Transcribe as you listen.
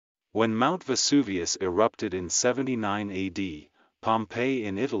When Mount Vesuvius erupted in 79 AD, Pompeii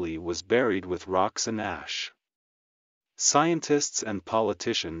in Italy was buried with rocks and ash. Scientists and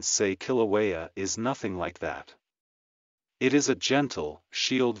politicians say Kilauea is nothing like that. It is a gentle,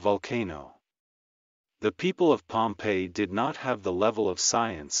 shield volcano. The people of Pompeii did not have the level of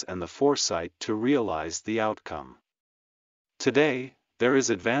science and the foresight to realize the outcome. Today, there is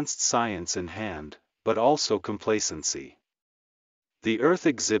advanced science in hand, but also complacency. The Earth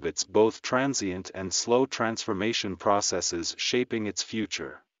exhibits both transient and slow transformation processes shaping its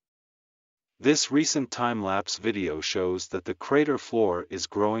future. This recent time-lapse video shows that the crater floor is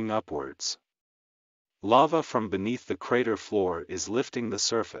growing upwards. Lava from beneath the crater floor is lifting the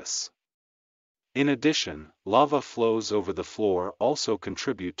surface. In addition, lava flows over the floor also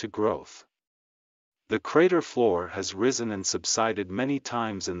contribute to growth. The crater floor has risen and subsided many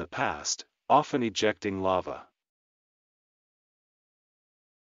times in the past, often ejecting lava.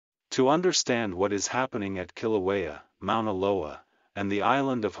 To understand what is happening at Kilauea, Mauna Loa, and the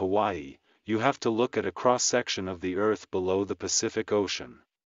island of Hawaii, you have to look at a cross-section of the Earth below the Pacific Ocean.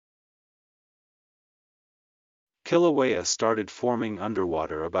 Kilauea started forming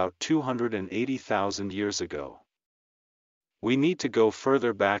underwater about 280,000 years ago. We need to go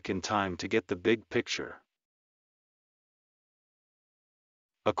further back in time to get the big picture.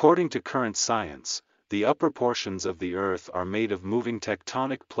 According to current science, the upper portions of the Earth are made of moving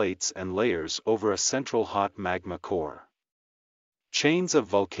tectonic plates and layers over a central hot magma core. Chains of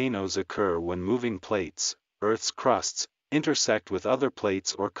volcanoes occur when moving plates, Earth's crusts, intersect with other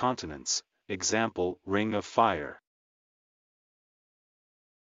plates or continents, example, ring of fire.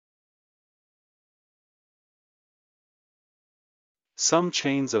 Some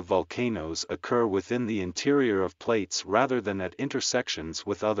chains of volcanoes occur within the interior of plates rather than at intersections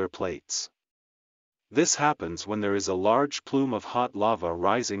with other plates. This happens when there is a large plume of hot lava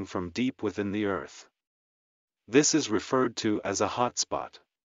rising from deep within the Earth. This is referred to as a hotspot.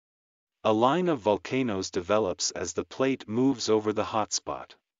 A line of volcanoes develops as the plate moves over the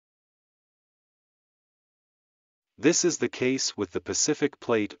hotspot. This is the case with the Pacific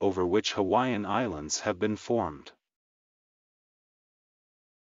Plate over which Hawaiian Islands have been formed.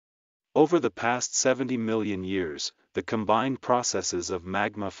 Over the past 70 million years, the combined processes of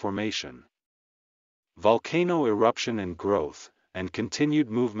magma formation, volcano eruption and growth, and continued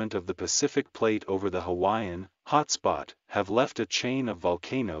movement of the Pacific Plate over the Hawaiian hotspot have left a chain of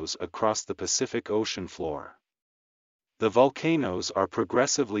volcanoes across the Pacific Ocean floor. The volcanoes are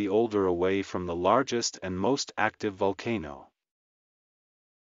progressively older away from the largest and most active volcano.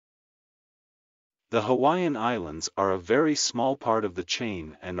 The Hawaiian Islands are a very small part of the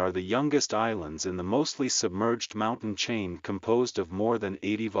chain and are the youngest islands in the mostly submerged mountain chain composed of more than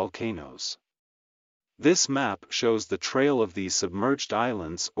 80 volcanoes. This map shows the trail of these submerged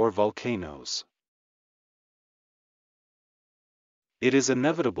islands or volcanoes. It is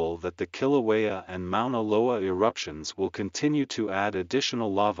inevitable that the Kilauea and Mauna Loa eruptions will continue to add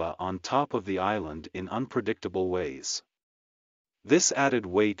additional lava on top of the island in unpredictable ways. This added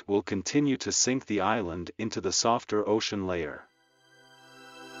weight will continue to sink the island into the softer ocean layer.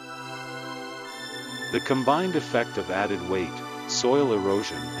 The combined effect of added weight, soil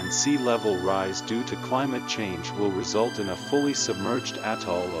erosion and sea level rise due to climate change will result in a fully submerged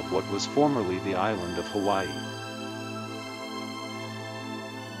atoll of what was formerly the island of Hawaii.